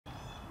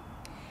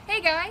Hey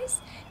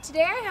guys!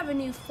 Today I have a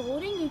new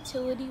folding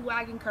utility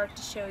wagon cart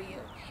to show you.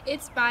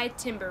 It's by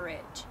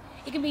TIMBERRIDGE.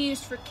 It can be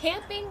used for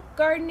camping,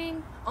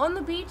 gardening, on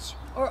the beach,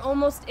 or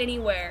almost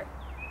anywhere.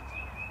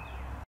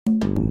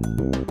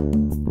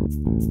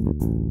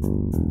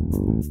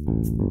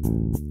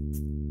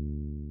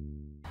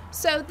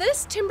 So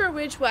this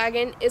TIMBERRIDGE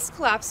wagon is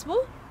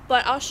collapsible,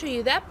 but I'll show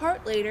you that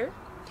part later.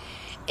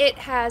 It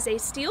has a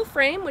steel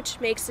frame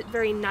which makes it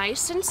very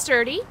nice and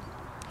sturdy.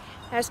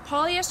 It has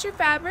polyester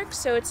fabric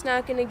so it's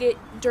not going to get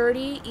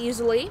dirty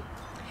easily.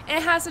 And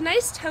it has a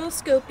nice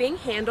telescoping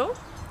handle,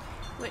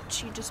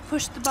 which you just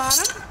push the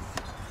bottom.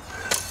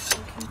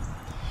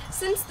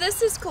 Since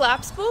this is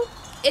collapsible,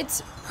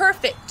 it's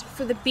perfect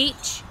for the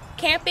beach,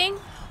 camping,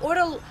 or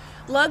to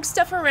lug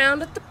stuff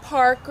around at the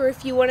park, or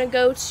if you want to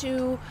go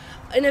to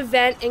an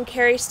event and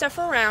carry stuff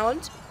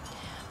around.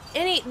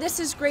 This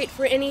is great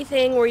for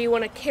anything where you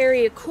want to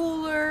carry a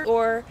cooler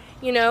or,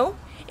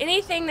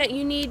 anything that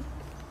you need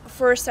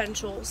for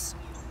essentials.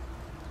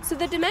 So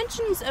the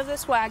dimensions of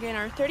this wagon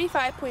are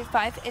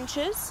 35.5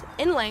 inches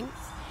in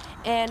length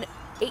and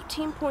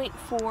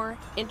 18.4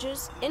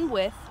 inches in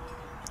width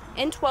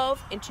and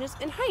 12 inches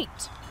in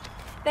height.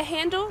 The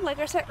handle, like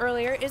I said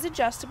earlier, is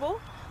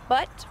adjustable,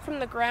 but from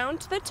the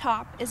ground to the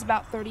top is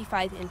about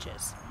 35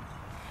 inches.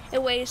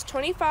 It weighs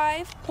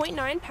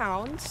 25.9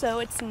 pounds, so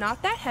it's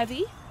not that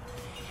heavy,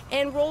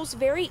 and rolls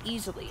very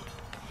easily.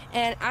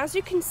 And as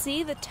you can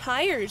see, the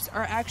tires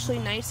are actually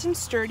nice and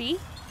sturdy.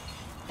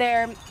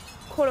 They're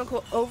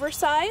quote-unquote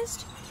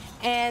oversized,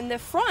 and the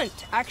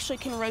front actually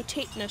can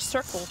rotate in a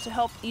circle to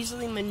help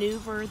easily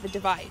maneuver the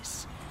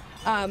device.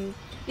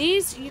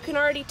 These, you can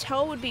already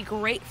tell, would be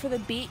great for the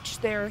beach.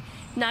 They're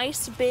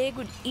nice, big,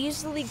 would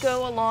easily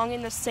go along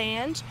in the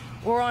sand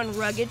or on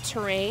rugged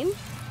terrain.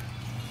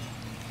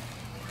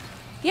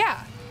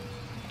 Yeah,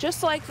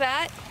 just like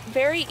that,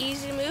 very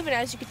easy to move, and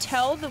as you can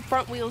tell, the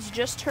front wheels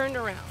just turned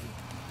around.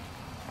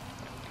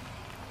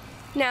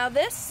 Now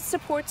this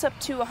supports up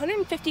to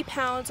 150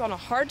 pounds on a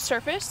hard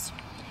surface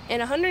and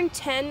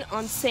 110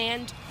 on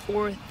sand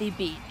or the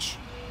beach,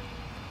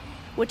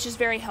 which is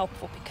very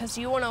helpful because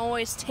you want to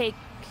always take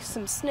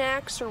some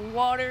snacks or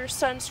water,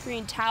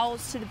 sunscreen,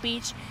 towels to the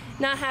beach,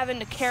 not having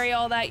to carry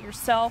all that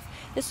yourself.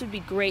 This would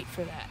be great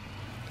for that.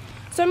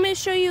 So I'm going to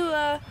show you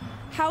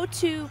how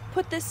to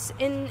put this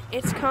in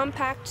its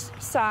compact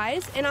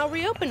size, and I'll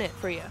reopen it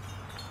for you.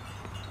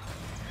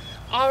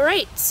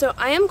 Alright, so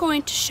I am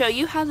going to show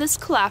you how this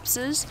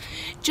collapses.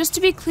 Just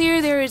to be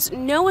clear, there is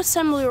no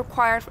assembly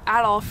required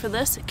at all for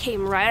this. It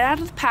came right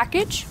out of the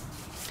package.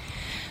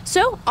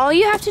 So all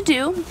you have to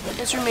do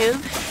is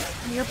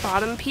remove your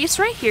bottom piece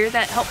right here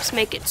that helps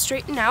make it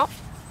straighten out.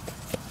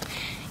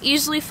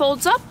 Easily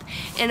folds up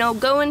and it'll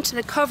go into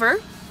the cover,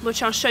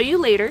 which I'll show you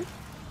later.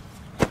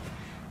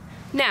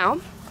 Now,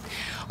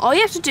 all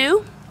you have to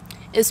do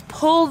is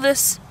pull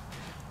this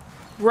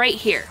right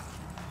here.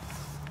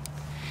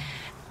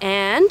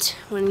 And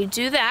when you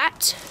do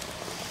that,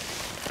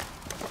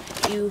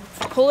 you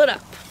pull it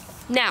up.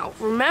 Now,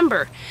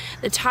 remember,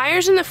 the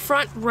tires in the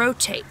front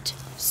rotate.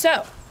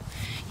 So,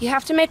 you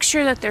have to make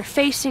sure that they're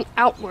facing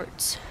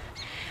outwards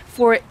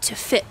for it to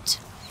fit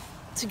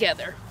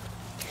together.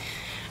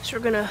 So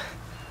we're gonna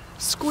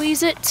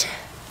squeeze it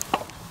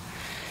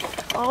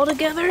all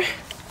together.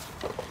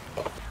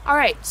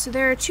 Alright, so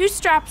there are two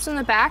straps on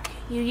the back.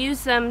 You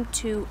use them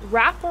to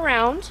wrap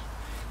around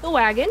the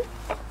wagon.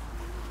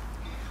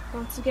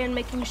 Once again,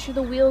 making sure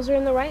the wheels are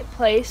in the right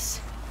place.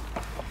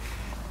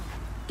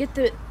 Get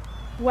the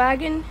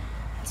wagon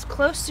as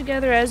close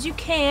together as you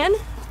can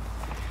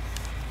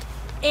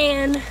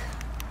and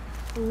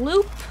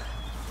loop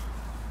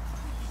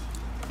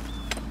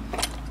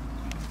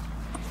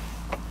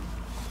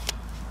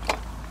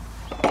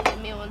give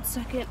me 1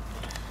 second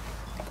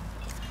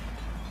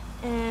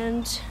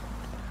and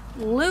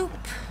loop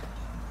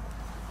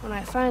when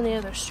I find the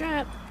other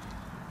strap.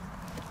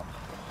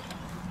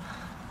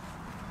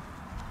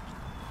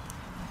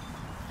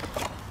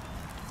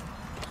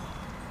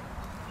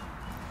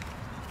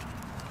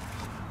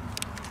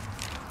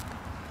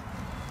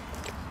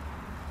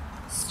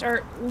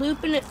 Start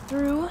looping it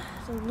through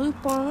the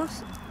loop on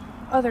this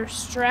other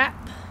strap.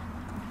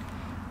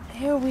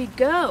 Here we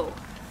go.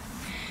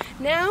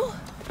 Now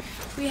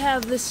we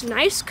have this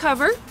nice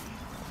cover,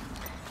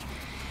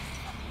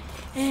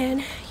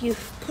 and you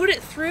put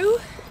it through.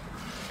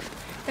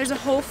 There's a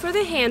hole for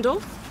the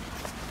handle.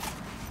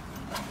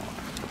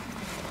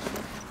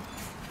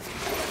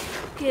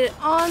 Get it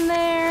on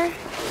there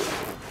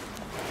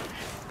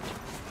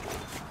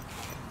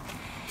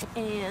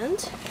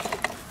and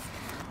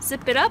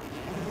zip it up.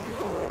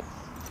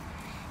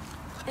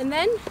 And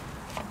then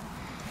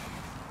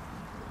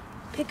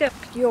pick up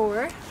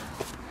your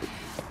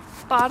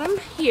bottom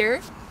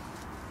here,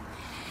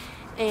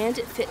 and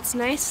it fits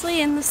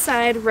nicely in the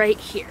side right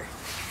here.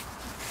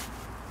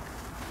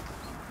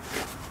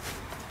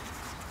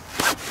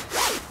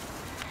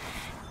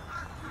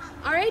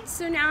 Alright,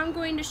 so now I'm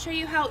going to show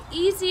you how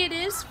easy it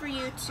is for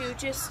you to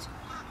just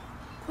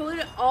put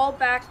it all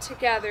back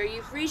together.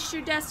 You've reached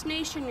your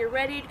destination, you're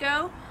ready to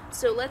go,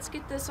 so let's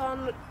get this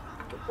on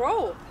make it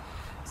roll.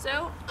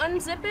 So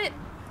unzip it,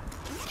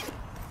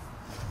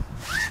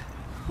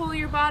 pull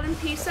your bottom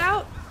piece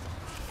out,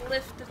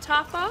 lift the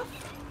top off,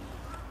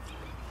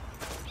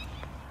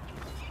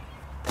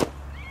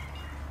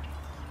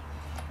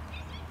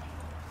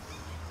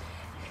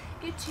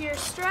 get to your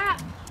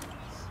strap,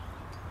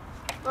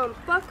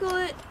 unbuckle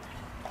it,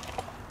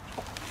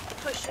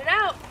 push it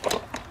out,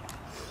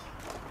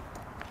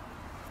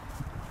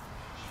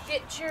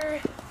 get your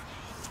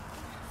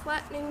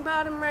flattening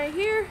bottom right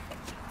here,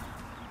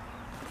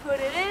 put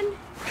it in,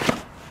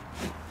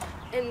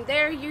 and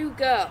there you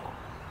go.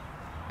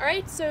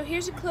 Alright, so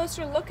here's a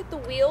closer look at the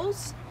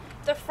wheels.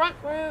 The front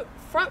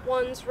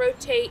ones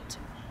rotate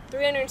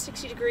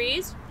 360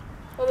 degrees,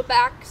 while the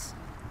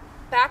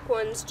back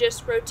ones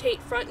just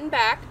rotate front and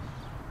back.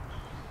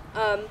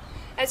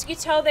 As you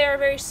can tell, they are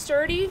very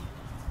sturdy,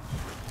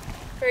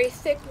 very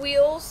thick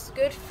wheels,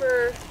 good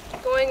for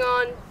going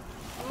on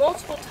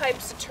multiple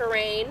types of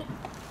terrain.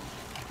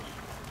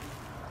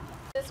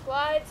 This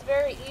glides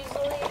very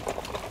easily.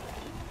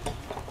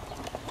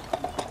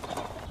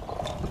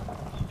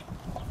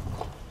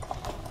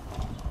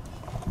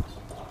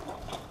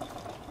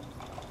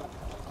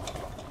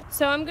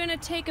 So I'm going to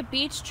take a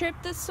beach trip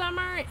this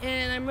summer,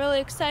 and I'm really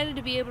excited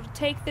to be able to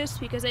take this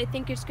because I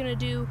think it's going to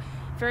do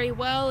very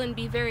well and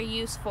be very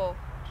useful.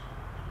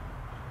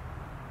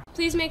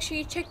 Please make sure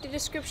you check the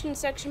description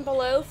section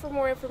below for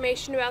more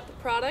information about the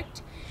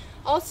product.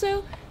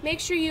 Also, make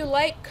sure you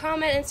like,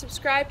 comment, and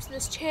subscribe to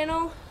this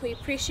channel. We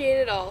appreciate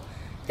it all.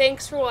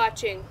 Thanks for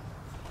watching.